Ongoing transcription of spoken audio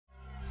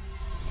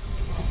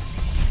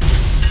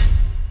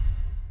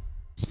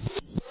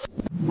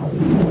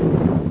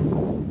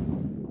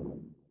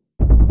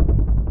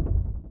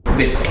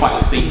this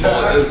fight with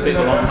C4, it was a bit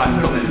of a long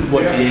time coming.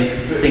 What do you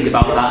think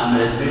about that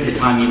and the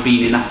time you've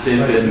been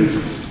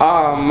inactive?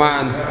 Oh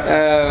man,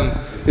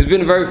 it's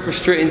been a very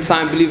frustrating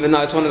time, believe it or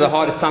not. It's one of the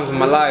hardest times of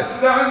my life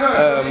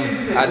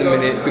at the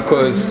minute,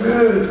 because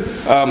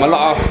a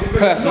lot of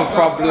personal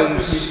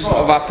problems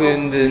have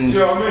happened, and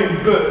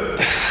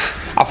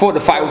I thought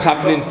the fight was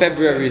happening in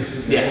February,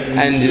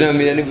 and you know what I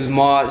mean, then it was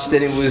March,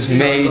 then it was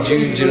May,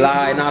 June,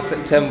 July, now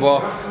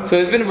September. So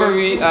it's been a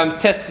very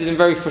tested and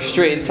very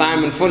frustrating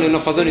time, and funny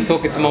enough, I was only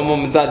talking to my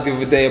mum and dad the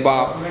other day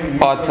about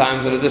hard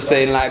times, and I was just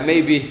saying, like,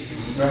 maybe,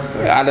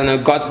 I don't know,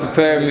 God's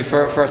preparing me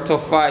for a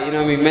tough fight, you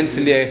know what I mean.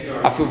 Mentally,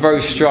 I feel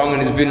very strong,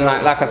 and it's been,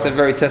 like I said,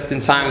 very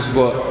testing times.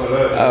 But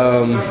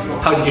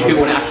how did you feel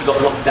when it actually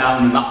got locked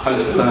down and that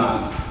post came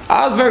out?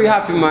 I was very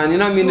happy, man, you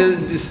know what I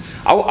mean.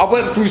 I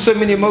went through so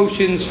many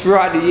emotions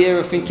throughout the year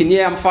of thinking,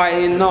 yeah, I'm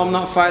fighting, no, I'm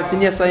not fighting,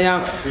 yes, I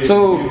am.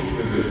 So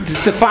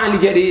to finally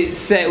get it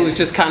set was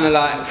just kind of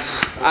like,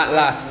 at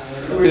last.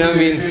 You know what I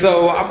mean?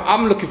 So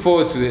I'm looking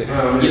forward to it.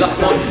 You last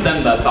fought in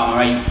December, BAMMA,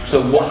 right?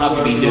 So what have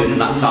you been doing in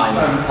that time?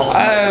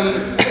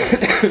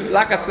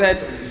 Like I said,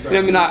 you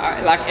know what I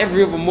mean, like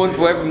every other month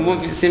or every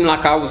month it seemed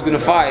like I was going to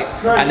fight,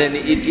 and then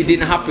it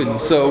didn't happen.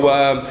 So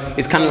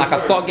it's kind of like I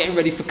start getting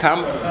ready for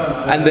camp,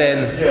 and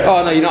then,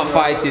 oh no, you're not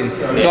fighting.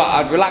 So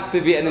I'd relax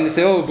a bit, and then they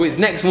say, oh, but it's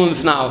next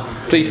month now.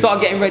 So you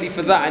start getting ready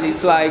for that, and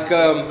it's like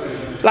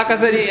I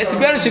said, to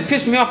be honest, it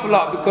pissed me off a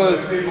lot,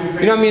 because, you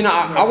know what I mean,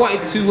 I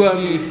wanted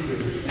to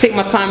take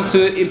my time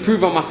to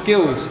improve on my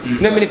skills. You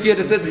know what I mean, if you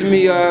had said to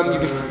me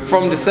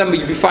from December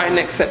you'd be fighting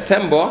next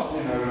September,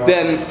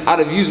 then I'd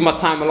have used my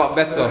time a lot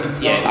better.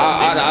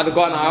 I'd have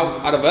gone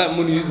out, I'd have earned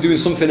money doing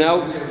something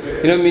else.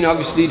 You know what I mean?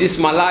 Obviously this is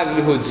my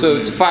livelihood,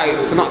 so to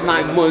fight for not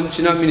 9 months,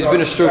 you know what I mean, it's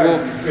been a struggle.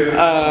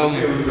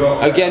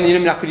 Again, you know what I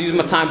mean, I could use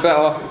my time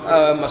better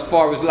as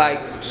far as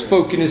like just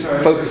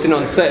focusing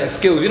on certain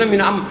skills. You know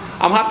what I mean?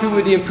 I'm happy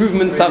with the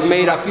improvements I've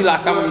made. I feel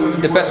like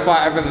I'm the best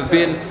fighter I've ever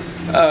been.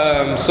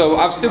 So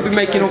I've still been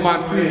making all my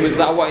improvements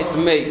that I wanted to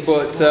make,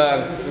 but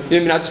you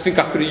know what I mean, I just think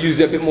I could have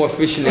used it a bit more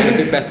efficiently and a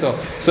bit better.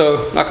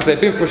 So like I said,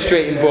 it's been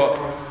frustrating, but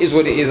is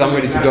what it is. I'm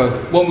ready to go.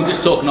 When we're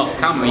just talking off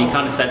camera, you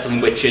kind of said something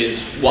which is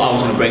what I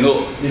was going to bring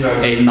up,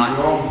 in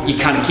that you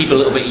kind of keep a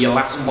little bit of your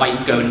last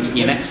fight going into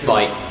your next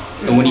fight.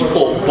 And when you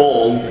fought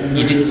Ball,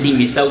 you didn't seem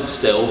yourself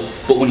still,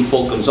 but when you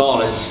fought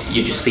Gonzalez,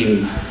 you just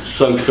seemed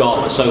so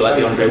sharp, so like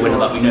the Andre winner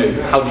that we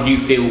know. How did you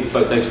feel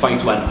both those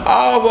fights went?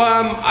 Oh,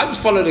 I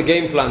just followed the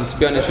game plan, to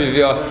be honest with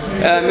you.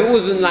 It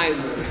wasn't like,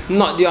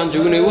 not the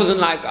Andre winner, it wasn't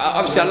like,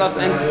 obviously I lost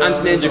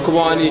Anthony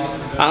Njokuani,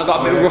 and I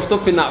got a bit roughed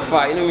up in that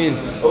fight, you know what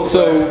I mean?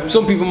 So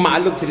some people might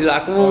have looked at it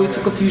like, oh, he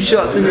took a few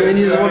shots and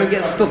he doesn't want to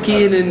get stuck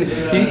in, and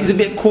he's a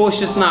bit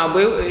cautious now,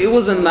 but it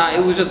wasn't that.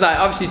 It was just like,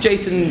 obviously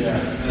Jason's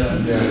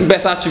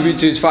best attribute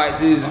to his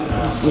fights is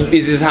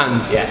his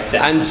hands.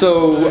 And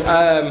so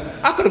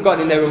I could have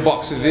gone in there and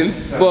boxed with him,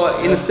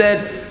 but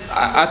instead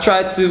I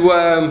tried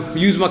to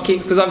use my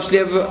kicks, because obviously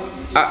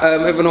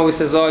everyone always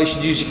says, oh, you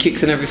should use your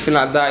kicks and everything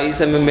like that. It's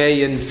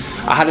MMA,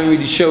 and I hadn't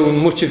really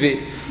shown much of it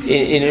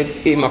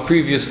in my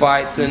previous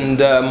fights, and you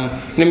know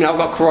what I mean, I've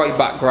got karate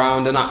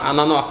background, and I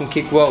know I can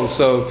kick well,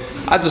 so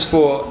I just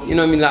thought, you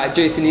know what I mean, like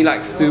Jason, he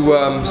likes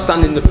to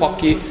stand in the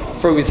pocket,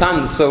 throw his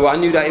hands, so I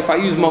knew that if I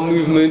use my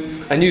movement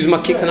and use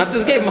my kicks, and I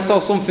just gave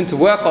myself something to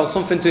work on,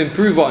 something to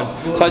improve on,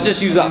 so I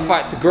just used that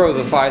fight to grow as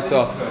a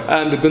fighter.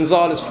 The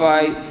Gonzalez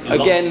fight,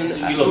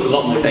 again, you look a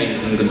lot more dangerous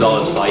than the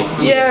Gonzalez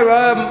fight. Yeah, you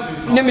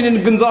know what I mean, in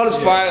the Gonzalez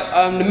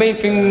fight, the main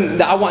thing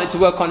that I wanted to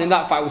work on in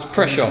that fight was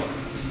pressure.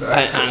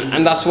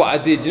 And that's what I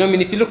did. You know what I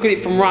mean? If you look at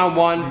it from round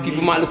one,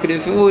 people might look at it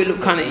and think, oh, it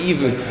looked kind of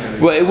even.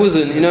 Well, it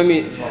wasn't, you know what I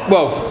mean?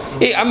 Well,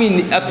 I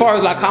mean, as far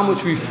as like how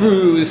much we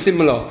threw, it was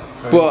similar.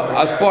 But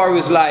as far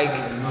as like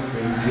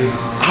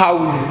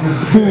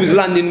who was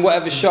landing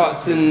whatever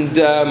shots, and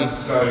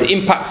the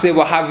impacts they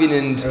were having,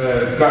 and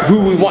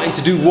who was wanting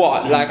to do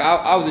what, like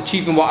I was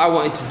achieving what I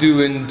wanted to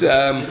do, and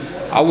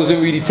I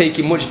wasn't really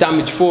taking much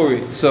damage for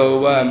it.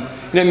 So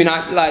you know what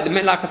I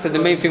mean, like I said, the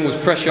main thing was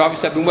pressure.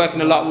 Obviously I've been working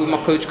a lot with my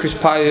coach Chris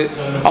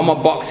Pyatt on my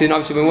boxing.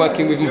 Obviously I've been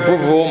working with my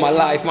brother all my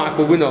life,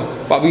 Michael Winner,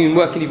 but I've been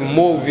working even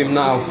more with him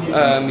now.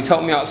 He's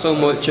helped me out so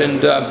much,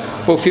 and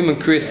both him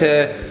and Chris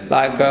here,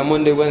 like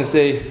Monday,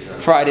 Wednesday,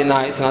 Friday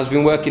nights, and I've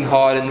been working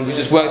hard, and we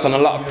just worked on a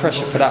lot of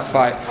pressure for that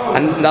fight,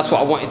 and that's what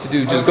I wanted to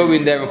do, just go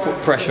in there and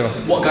put pressure.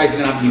 What guys are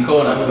you going to have in your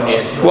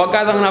corner? What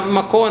guys I'm going to have in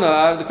my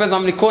corner? Depends how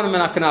many cornermen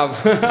I can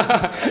have.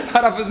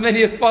 I'd have as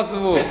many as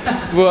possible.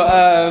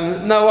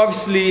 But no,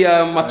 obviously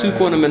my two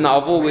cornermen that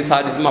I've always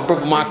had is my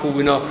brother Michael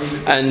Winner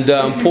and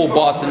Paul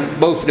Barton.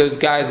 Both of those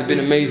guys have been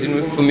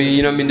amazing for me,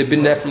 you know what I mean? They've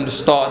been there from the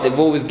start, they've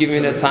always given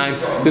me their time,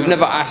 they've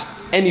never asked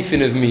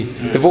anything of me.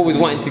 They've always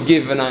wanted to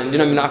give, and you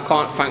know what I mean, I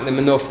can't thank them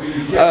enough.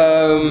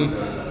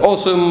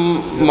 Also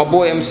my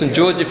boy Emerson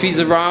George, if he's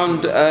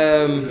around,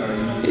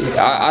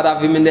 I'd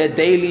have him in there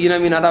daily, you know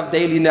what I mean, I'd have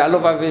daily in there. I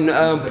love having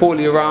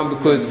Paulie around,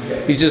 because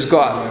he's just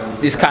got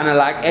this kind of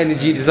like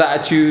energy, this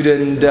attitude,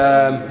 and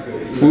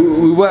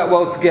we work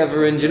well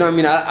together, and you know what I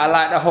mean, I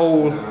like the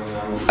whole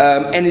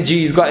energy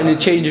he's got in the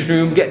changing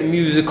room, get the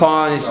music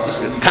on. It's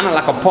kind of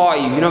like a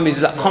party, you know what I mean?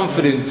 It's that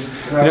confidence,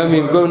 you know what I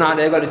mean? Going out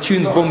there, got the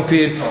tunes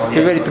bumping,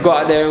 you're ready to go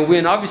out there and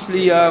win.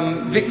 Obviously,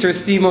 Victor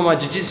Estima, my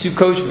jiu-jitsu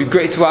coach, would be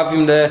great to have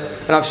him there,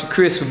 and obviously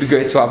Chris would be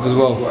great to have as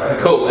well.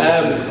 Cool.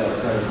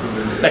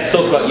 Let's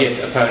talk about your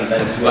opponent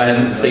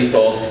then,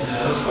 C4.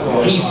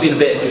 He's been a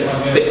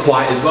bit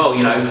quiet as well,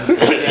 you know.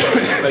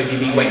 Suppose he'd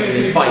be waiting for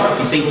this fight.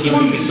 Do you think he's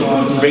going to be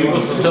suffering from ring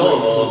rust at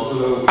all?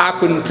 Or? I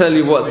couldn't tell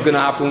you what's going to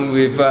happen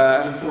with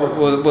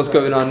what's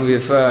going on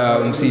with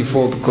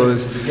C4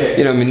 because,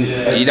 you know, I mean,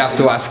 you'd have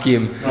to ask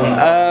him.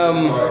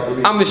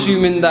 I'm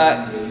assuming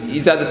that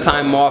he's had the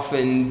time off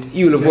and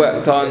he will have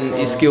worked on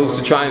his skills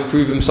to try and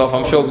improve himself.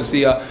 I'm sure we'll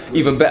see an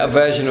even better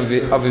version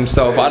of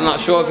himself. I'm not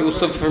sure if he will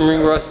suffer from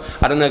ring rust.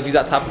 I don't know if he's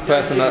that type of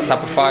person or that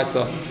type of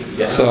fighter.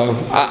 Yeah. So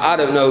I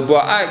don't know,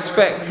 but I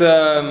expect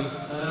the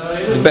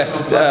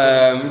best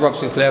Rob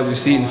Sinclair we've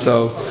seen.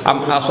 So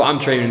that's what I'm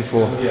training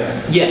for.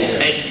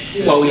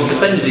 Yeah. Well, he's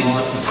defended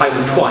his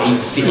title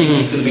twice. Do you think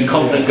he's going to be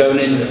confident going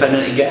in and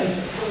defending it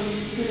again?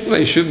 Well,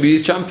 he should be.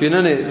 He's champion,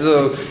 isn't it?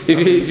 So if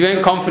you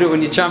ain't confident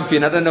when you're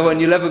champion, I don't know when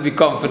you'll ever be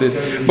confident.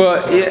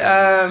 But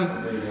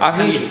I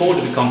think. Can you afford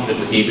to be confident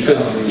with you?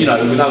 Because, you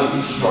know, without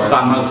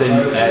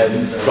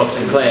Rob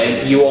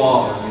Sinclair,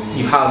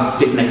 you've had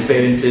different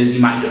experiences.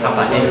 You might just have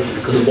that edge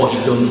because of what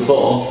you've done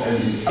before.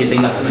 Do you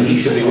think that's something you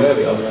should be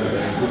wary of?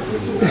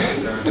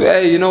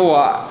 Hey, you know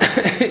what?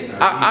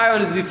 I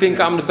honestly think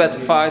I'm the better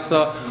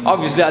fighter.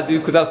 Obviously, I do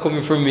because that's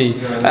coming from me.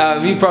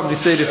 He'd probably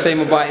say the same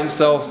about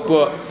himself,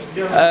 but.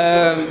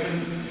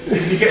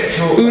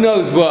 Who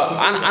knows, but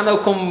I know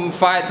come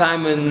fight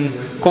time and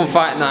come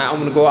fight night I'm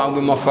going to go out and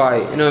win my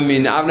fight, you know what I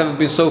mean? I've never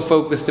been so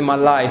focused in my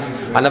life.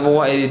 I never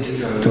wanted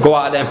to go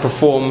out there and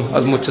perform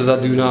as much as I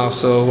do now,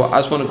 so I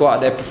just want to go out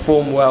there,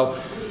 perform well.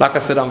 Like I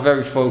said, I'm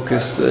very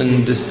focused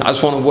and I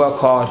just want to work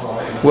hard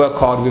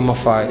with my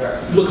fight.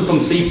 Looking from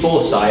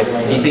C4's side,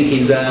 do you think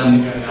he's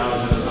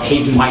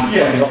might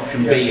the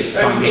option B is to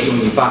try and get you on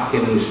your back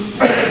and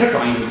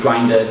try and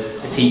grind a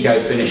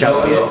TKO finish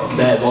out you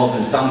there rather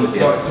than stand with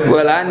you?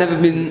 Well, I've never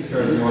been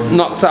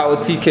knocked out or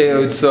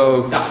TKO'd,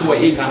 so that's the way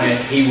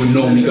he would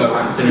normally go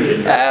around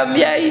finishing.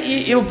 Yeah,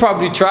 he'll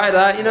probably try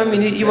that. You know what I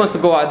mean? He wants to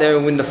go out there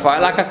and win the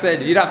fight. Like I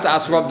said, you'd have to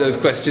ask Rob those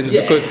questions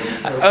because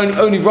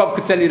only Rob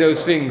could tell you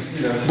those things.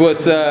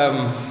 But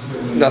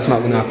that's not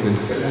going to happen.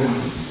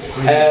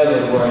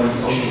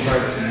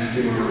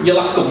 Your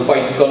last couple of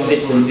fights have gone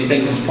distance. Do you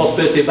think there's a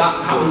possibility of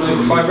that happening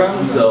over 5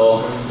 rounds,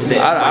 or is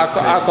it?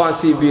 I can't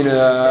see it being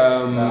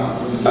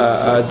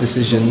a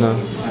decision. No.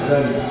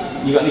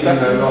 You got any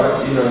questions?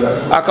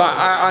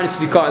 I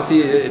honestly can't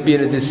see it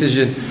being a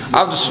decision.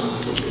 I'll just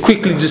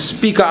quickly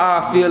speak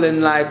out how I feel,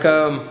 and like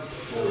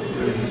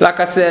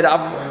I said,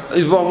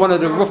 it's one of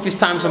the roughest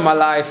times of my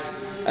life,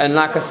 and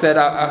like I said,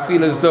 I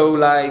feel as though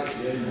like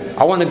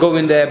I want to go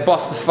in there,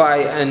 boss the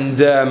fight, and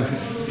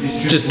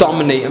just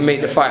dominate and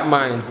make the fight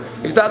mine.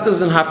 If that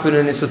doesn't happen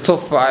and it's a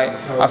tough fight,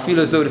 I feel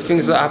as though the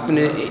things that happen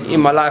in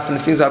my life and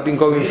the things I've been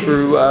going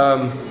through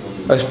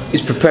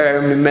is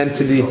preparing me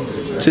mentally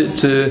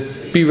to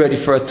be ready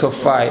for a tough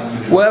fight.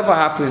 Whatever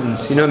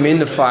happens, you know what I mean, in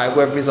the fight,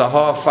 whether it's a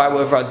hard fight,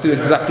 whether I do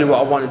exactly what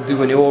I want to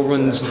do and it all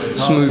runs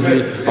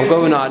smoothly, I'm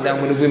going out there, I'm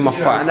going to win my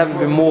fight. I've never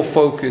been more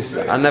focused.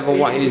 I never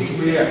wanted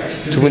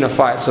to win a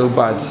fight so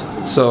bad.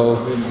 So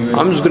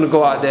I'm just going to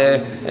go out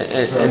there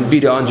and be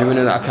the 100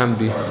 winner that I can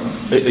be.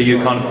 Are you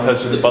the kind of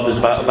person that bothers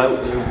about,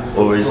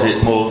 or is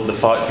it more the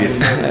fight for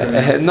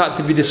you? Not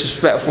to be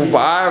disrespectful, but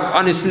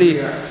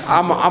honestly,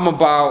 I'm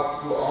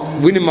about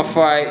winning my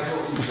fight,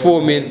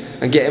 performing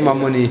and getting my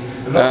money.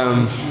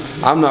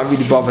 I'm not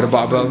really bothered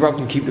about a belt. Rob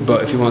can keep the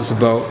belt if he wants the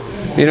belt.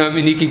 You know what I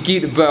mean? He can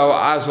keep the belt.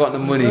 I just want the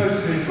money.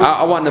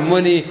 I want the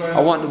money.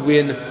 I want the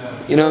win.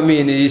 You know what I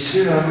mean?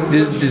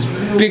 There's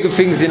bigger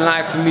things in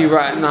life for me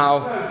right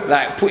now,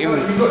 like putting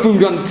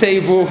food on the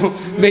table,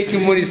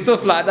 making money,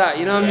 stuff like that.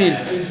 You know what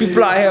I mean?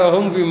 People out here are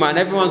hungry, man.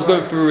 Everyone's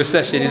going through a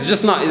recession.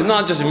 It's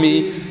not just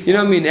me. You know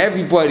what I mean?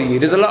 Everybody.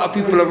 There's a lot of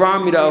people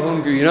around me that are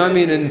hungry. You know what I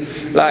mean?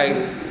 And like,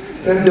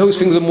 those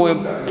things are more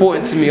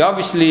important to me.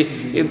 Obviously,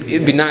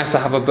 it'd be nice to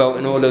have a belt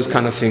and all those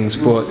kind of things,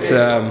 but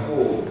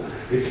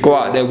go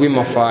out there, win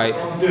my fight,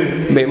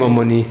 make my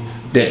money.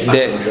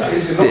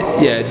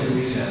 Yeah,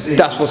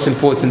 that's what's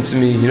important to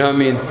me. You know what I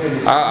mean?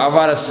 I've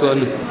had a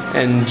son,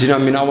 and you know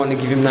what I mean, I want to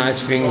give him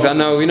nice things. I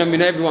know, you know what I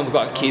mean, everyone's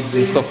got kids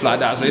and stuff like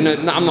that, so you know,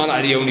 I'm not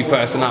like the only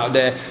person out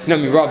there. You know what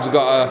I mean, Rob's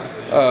got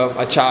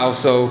a child,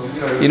 so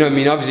you know what I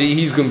mean, obviously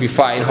he's going to be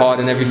fighting hard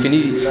and everything.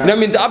 You know what I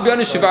mean, I'll be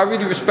honest with you, I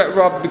really respect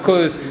Rob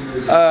because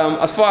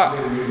as far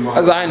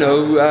as I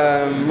know,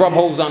 Rob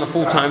holds down a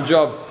full-time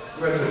job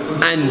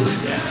and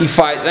he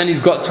fights and he's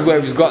got to where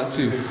he's got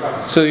to.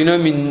 So you know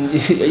what I mean,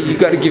 you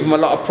got to give him a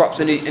lot of props,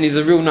 and he's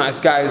a real nice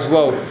guy as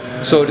well.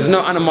 So there's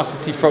no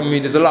animosity from me,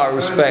 there's a lot of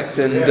respect,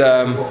 and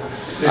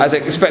I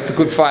expect a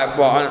good fight,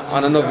 but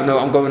on another note,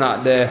 I'm going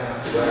out there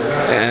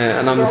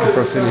and I'm looking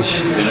for a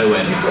finish. You're going to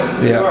win.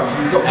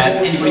 Yeah.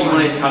 Anybody you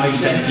want to, I know you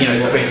said, you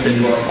know, Chris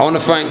and... I want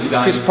to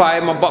thank Chris Pye,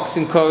 my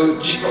boxing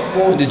coach.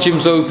 The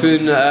gym's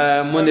open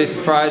Monday to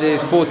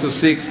Fridays, 4 till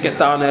 6. Get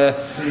down there.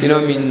 You know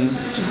what I mean?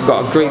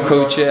 Got a great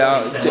coach here.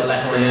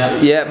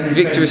 Yeah,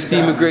 Victor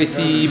Estima,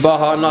 Gracie,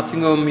 Baha,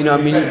 Nottingham. You know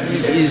what I mean?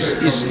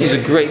 He's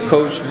a great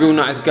coach, real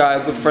nice guy,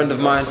 a good friend of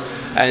mine.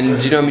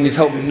 And you know what I mean, he's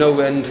helped me no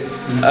end.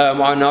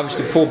 And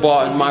obviously Paul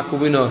Barton, Michael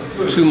Winner,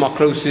 two of my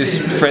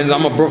closest friends.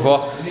 I'm a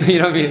brother, you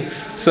know what I mean?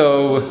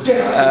 So,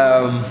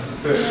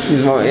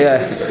 he's my, yeah,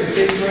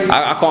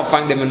 I can't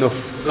thank them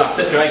enough. That's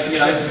it, Drake, you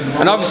know.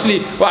 And obviously,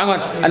 well, hang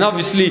on, and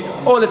obviously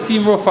all the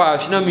team Rough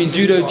House, you know what I mean,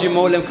 Judo Gym,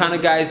 all them kind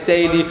of guys,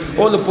 Daily,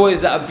 all the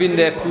boys that have been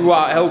there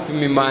throughout helping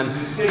me, man.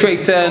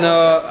 Craig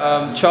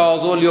Turner,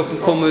 Charles, all the up and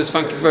comers,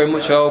 thank you very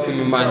much for helping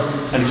me,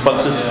 man. Any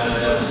sponsors?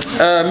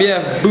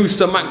 Yeah,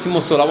 Booster, Maxi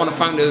Muscle, I want to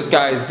thank those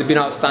guys, they've been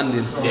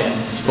outstanding.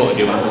 Yeah, supported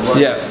you, man.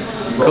 Yeah.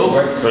 Cool.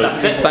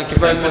 That's it. Thank you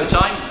very much.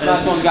 Time.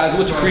 Nice one, guys,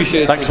 much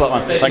appreciated. Thanks a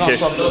lot, man. Thank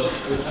you. I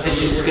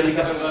think you're just going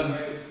to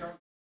go...